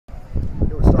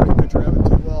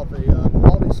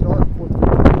start.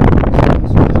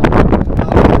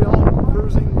 Early on,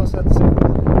 cruising, must have the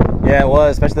sinker. Yeah, it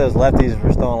was, especially those lefties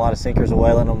were throwing a lot of sinkers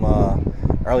away, letting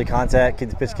them early contact, keep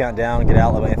the pitch count down, and get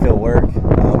out, let my infield work.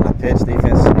 When I pitch,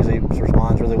 defense usually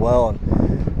responds really well, and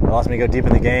it allows me to go deep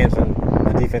in the games when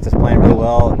the defense is playing really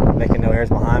well and making no errors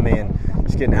behind me and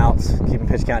just getting outs, keeping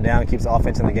pitch count down, keeps the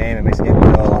offense in the game, and makes the game go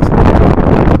a lot smoother.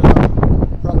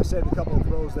 Probably saved a couple of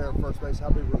throws there at first base. How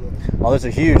big were those? Oh, those are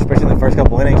huge, especially in the first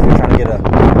couple innings. We're trying to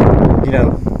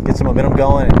get some momentum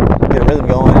going and get a rhythm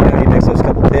going. He makes those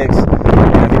couple picks.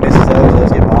 If he misses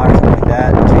those get by or something like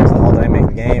that, it changes the whole dynamic of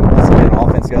the game. Lets us get an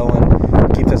offense going,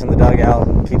 keeps us in the dugout,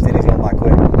 and keeps the innings going by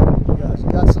quick. You guys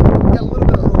got a little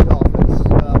bit of early offense.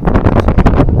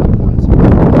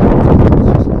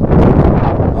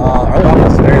 Early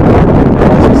offense is very important.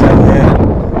 To settle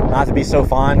in, not to be so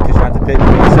fine because you have to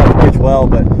pitch well,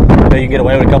 but you can get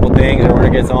away with a couple things. The runner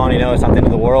gets on, it's not the end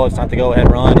of the world. It's not the go-ahead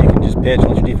run. You can just pitch,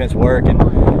 let your defense work, and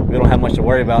we don't have much to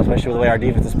worry about, especially with the way our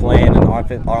defense is playing and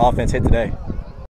our offense hit today.